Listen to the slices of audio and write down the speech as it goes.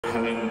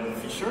Helen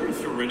Fisher.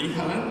 If you're ready,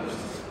 Helen,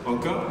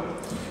 welcome.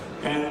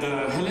 And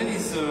Helen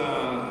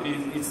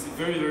it's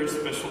very, very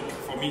special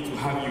for me to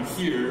have you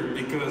here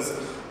because,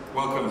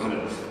 welcome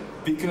Helen,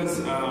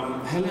 because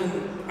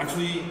Helen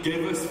actually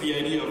gave us the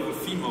idea of the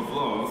theme of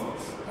love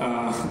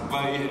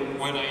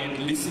when I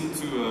listened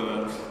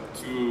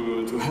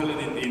to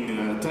Helen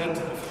in TED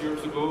a few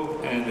years ago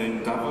and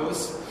in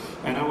Davos.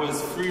 And I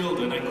was thrilled,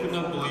 and I could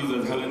not believe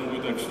that Helen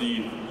would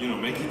actually,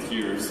 make it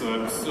here. So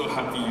I'm so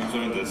happy you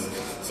joined us.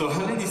 So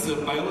Helen is a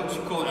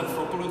biological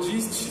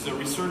anthropologist. She's a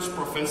research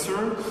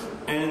professor,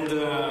 and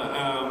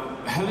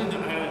Helen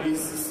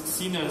is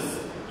seen as,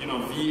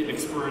 the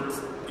expert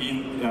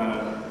in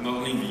not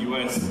only the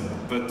US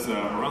but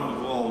around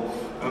the world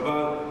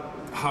about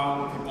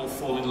how people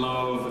fall in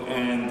love.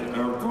 And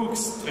her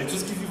books, I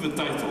just give you the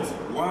titles: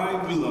 Why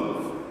We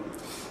Love,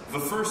 The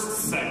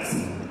First Sex,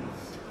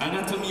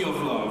 Anatomy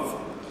of Love,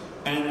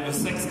 and The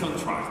Sex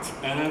Contract.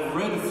 And I've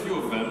read a few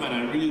of them, and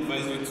I really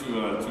advise you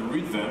to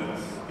read them.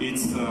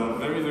 It's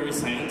very, very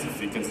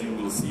scientific, as you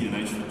will see, and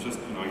I should just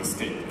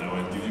escape now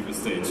and give you the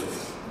stage.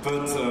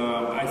 But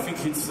I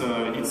think it's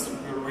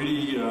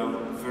really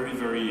very,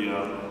 very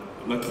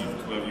lucky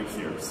to have you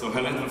here. So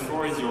Helen, the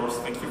floor is yours.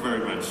 Thank you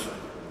very much.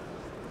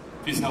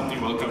 Please help me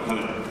welcome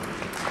Helen.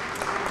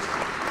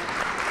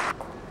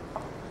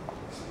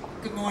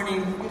 Good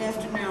morning, good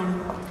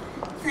afternoon.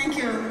 Thank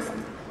you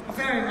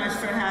very much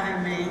for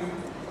having me,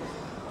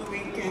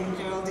 Loic and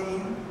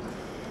Geraldine.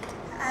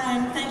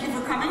 And thank you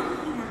for coming,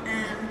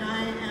 and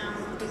I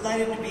am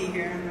delighted to be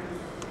here.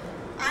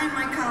 I and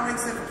my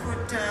colleagues have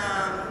put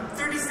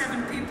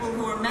 37 people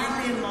who are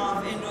madly in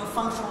love into a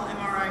functional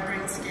MRI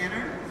brain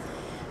scanner.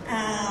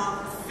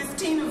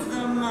 15 of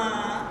them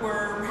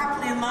were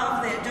happily in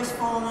love. They had just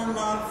fallen in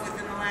love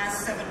within the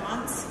last 7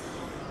 months.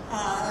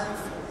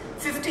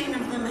 15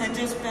 of them had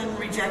just been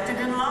rejected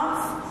in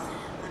love.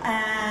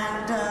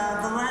 And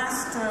the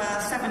last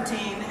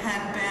 17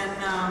 had been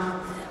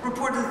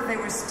reported that they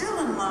were still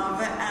in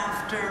love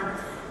after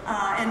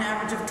an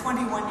average of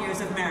 21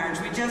 years of marriage.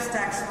 We just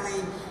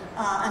actually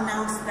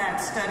announced that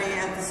study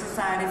at the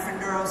Society for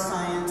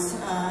Neuroscience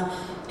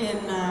in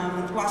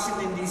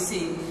Washington,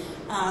 D.C.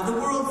 The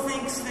world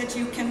thinks that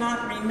you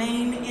cannot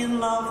remain in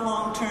love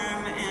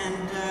long-term,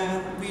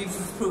 and we've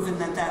proven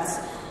that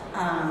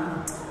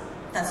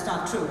that's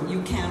not true.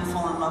 You can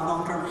fall in love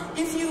long-term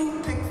if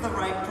you pick the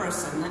right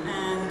person.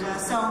 And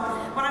so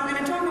what I'm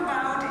going to talk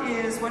about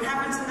is what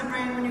happens in the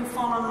brain when you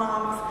fall in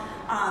love,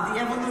 the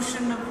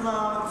evolution of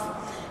love,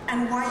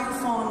 and why you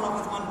fall in love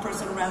with one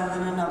person rather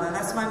than another.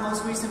 That's my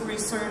most recent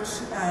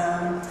research.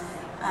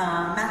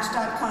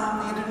 Match.com,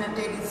 the internet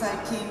dating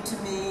site, came to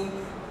me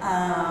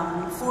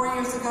 4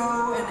 years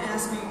ago and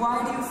asked me,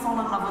 why do you fall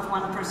in love with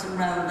one person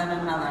rather than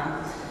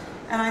another?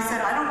 And I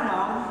said, I don't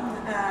know.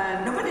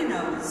 Nobody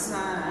knows.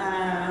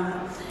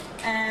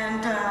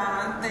 And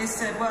they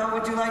said, well,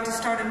 would you like to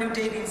start a new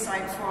dating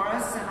site for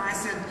us? And I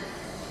said,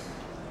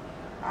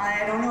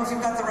 I don't know if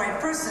you've got the right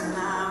person.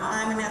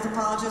 I'm an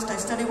anthropologist. I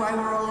study why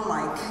we're all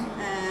alike.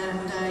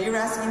 And you're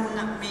asking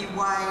me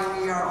why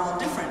we are all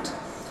different.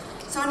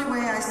 So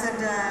anyway, I said,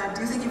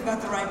 do you think you've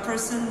got the right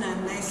person?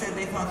 And they said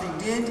they thought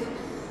they did.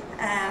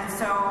 And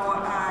so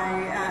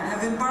I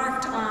have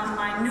embarked on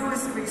my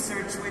newest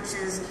research, which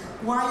is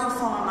why you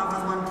fall in love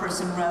with one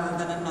person rather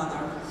than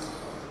another.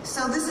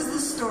 So this is the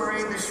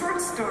story, the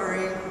short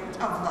story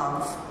of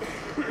love.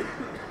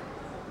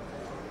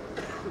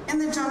 In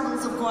the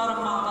jungles of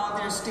Guatemala,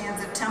 there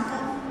stands a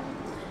temple.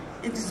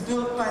 It is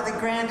built by the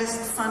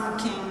grandest sun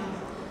king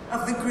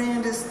of the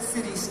grandest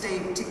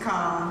city-state,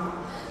 Tikal,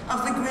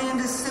 of the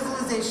grandest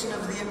civilization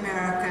of the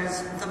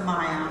Americas, the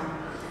Maya.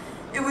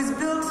 It was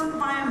built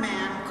by a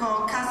man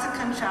called Casa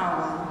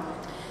Conchagua.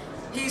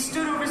 He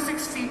stood over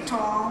 6 feet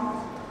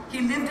tall.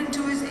 He lived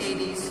into his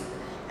 80s,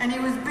 and he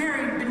was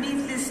buried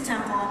beneath this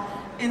temple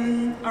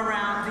in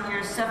around the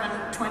year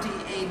 720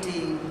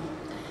 AD.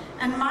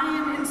 And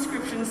Mayan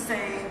inscriptions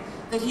say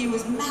that he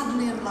was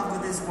madly in love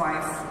with his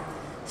wife.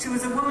 She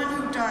was a woman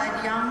who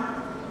died young,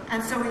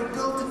 and so he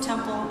built the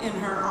temple in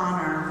her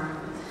honor.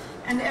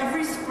 And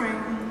every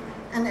spring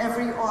and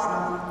every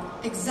autumn,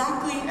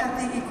 exactly at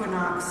the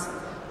equinox,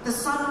 the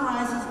sun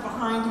rises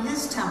behind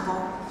his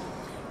temple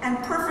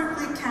and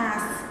perfectly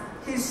casts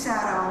his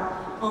shadow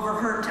over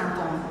her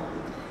temple.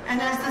 And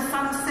as the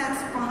sun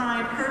sets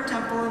behind her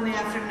temple in the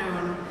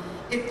afternoon,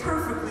 it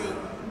perfectly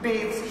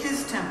bathes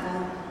his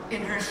temple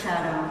in her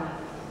shadow.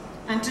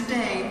 And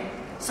today,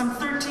 some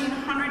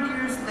 1,300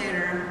 years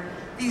later,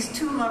 these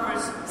two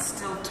lovers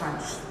still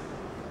touch.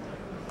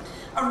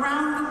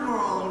 Around the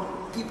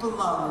world, people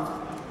love.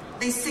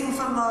 They sing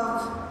for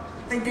love,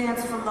 they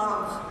dance for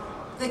love,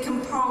 they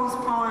compose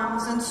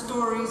poems and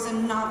stories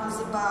and novels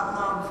about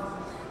love.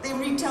 They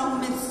retell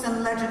myths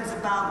and legends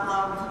about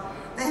love.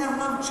 They have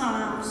love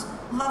charms,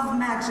 love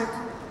magic,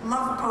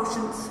 love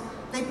potions.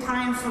 They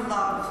pine for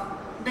love.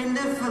 They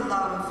live for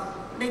love.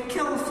 They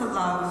kill for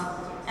love.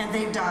 And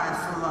they die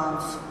for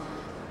love.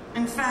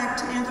 In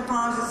fact,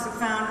 anthropologists have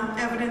found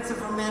evidence of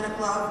romantic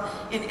love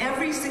in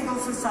every single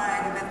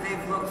society that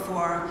they've looked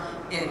for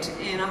it,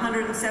 in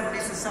 170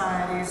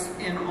 societies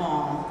in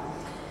all.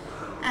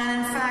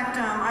 And in fact,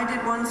 I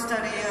did one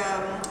study,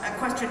 a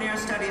questionnaire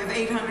study of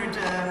 800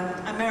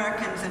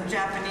 Americans and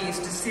Japanese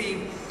to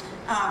see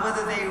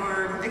whether they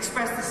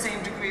express the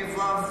same degree of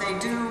love. They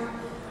do.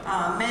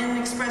 Men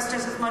express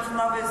just as much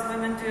love as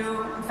women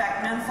do. In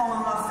fact, men fall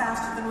in love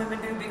faster than women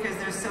do because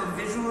they're so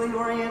visually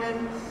oriented.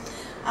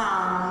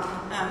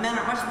 Men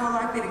are much more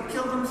likely to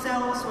kill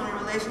themselves when a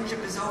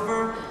relationship is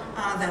over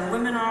than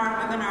women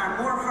are. Women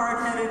are more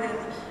hard-headed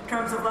in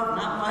terms of love,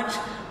 not much,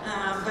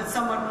 but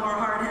somewhat more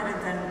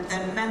hard-headed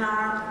than men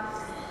are.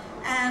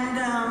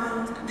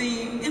 And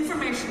the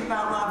information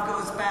about love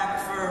goes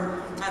back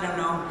for, I don't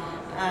know,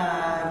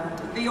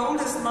 the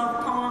oldest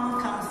love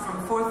poem comes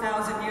from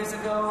 4,000 years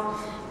ago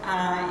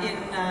in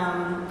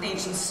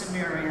ancient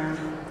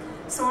Sumerian.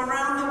 So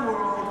around the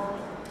world,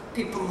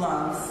 people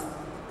love.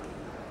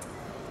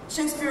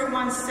 Shakespeare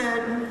once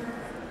said,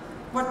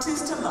 "What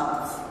 'tis to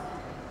love?"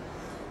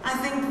 I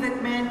think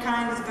that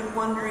mankind has been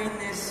wondering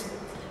this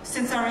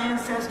since our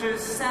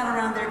ancestors sat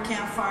around their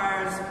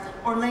campfires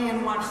or lay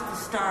and watched the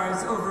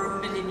stars over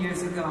 1 million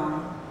years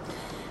ago.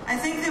 I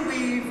think that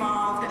we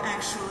evolved,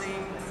 actually,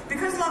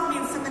 because love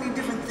means so many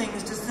different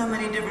things to so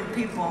many different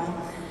people.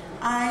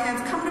 I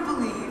have come to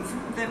believe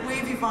that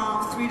we've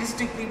evolved 3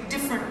 distinctly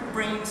different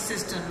brain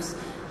systems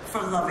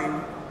for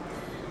loving.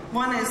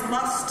 One is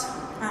lust,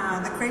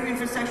 the craving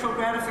for sexual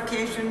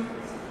gratification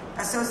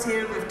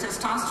associated with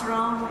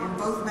testosterone in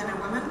both men and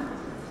women.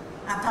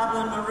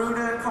 Pablo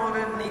Neruda called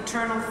it an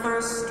eternal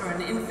thirst or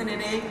an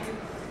infinite ache.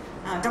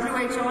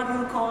 W.H.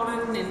 Auden called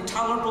it an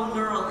intolerable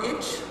neural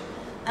itch.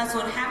 That's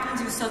what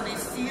happens. You suddenly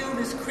feel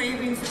this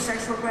craving for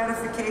sexual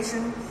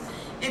gratification.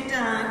 It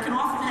can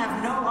often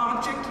have no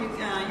object.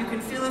 You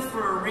can feel it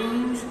for a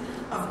range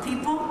of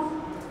people.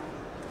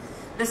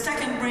 The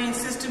second brain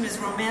system is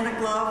romantic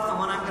love, the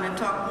one I'm going to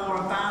talk more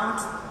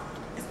about.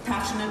 It's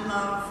passionate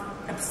love,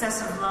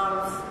 obsessive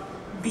love,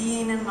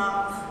 being in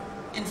love,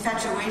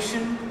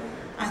 infatuation.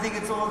 I think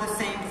it's all the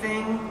same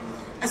thing.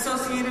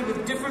 Associated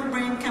with different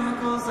brain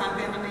chemicals, I'm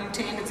going to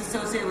maintain it's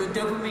associated with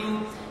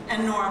dopamine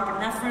and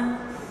norepinephrine.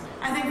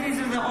 I think these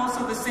are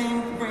also the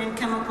same brain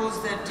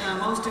chemicals that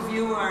most of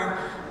you are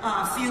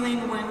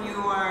feeling when you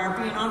are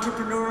being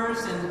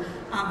entrepreneurs and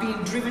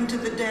being driven to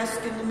the desk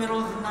in the middle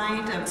of the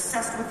night,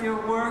 obsessed with your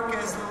work,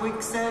 as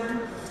LeWeb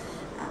said.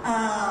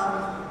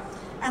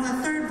 And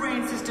the third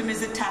brain system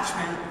is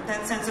attachment,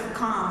 that sense of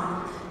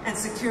calm and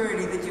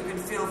security that you can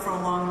feel for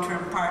a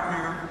long-term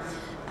partner.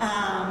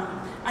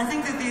 I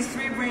think that these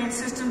 3 brain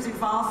systems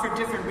evolved for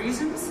different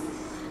reasons.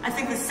 I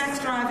think the sex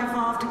drive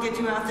evolved to get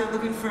you out there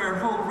looking for a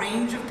whole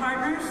range of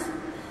partners.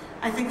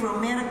 I think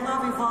romantic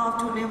love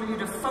evolved to enable you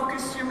to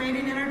focus your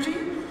mating energy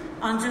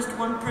on just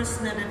one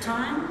person at a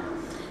time.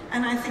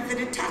 And I think that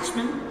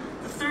attachment,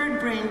 the third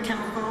brain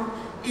chemical,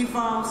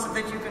 evolves so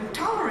that you can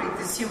tolerate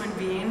this human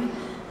being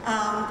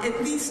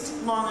at least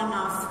long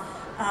enough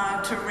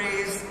to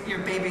raise your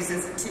babies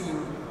as a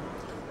team.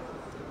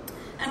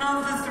 And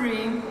of the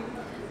 3,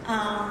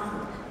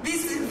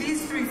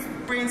 these 3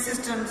 brain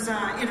systems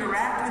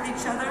interact with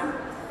each other.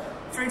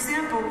 For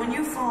example, when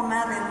you fall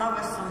madly in love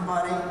with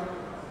somebody,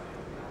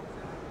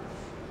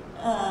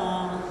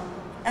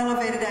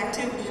 elevated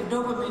activity of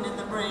dopamine in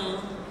the brain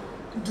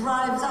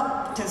drives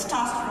up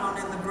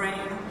testosterone in the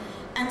brain,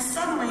 and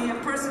suddenly a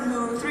person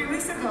who 3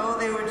 weeks ago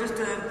they were just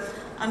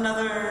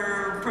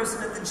another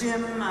person at the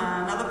gym,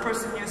 another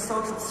person in your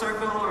social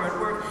circle or at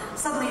work,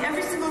 suddenly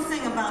every single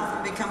thing about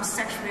them becomes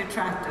sexually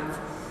attractive.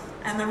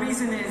 And the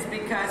reason is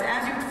because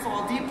as you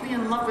fall deeply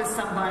in love with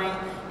somebody,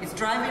 it's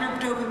driving up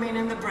dopamine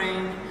in the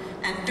brain,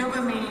 and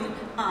dopamine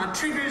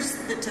triggers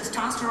the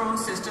testosterone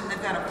system.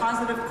 They've got a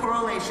positive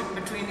correlation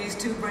between these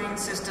 2 brain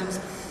systems,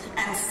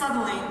 and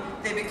suddenly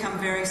they become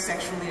very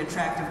sexually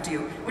attractive to you,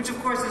 which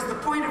of course is the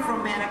point of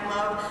romantic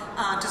love,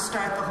 to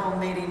start the whole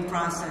mating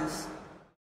process.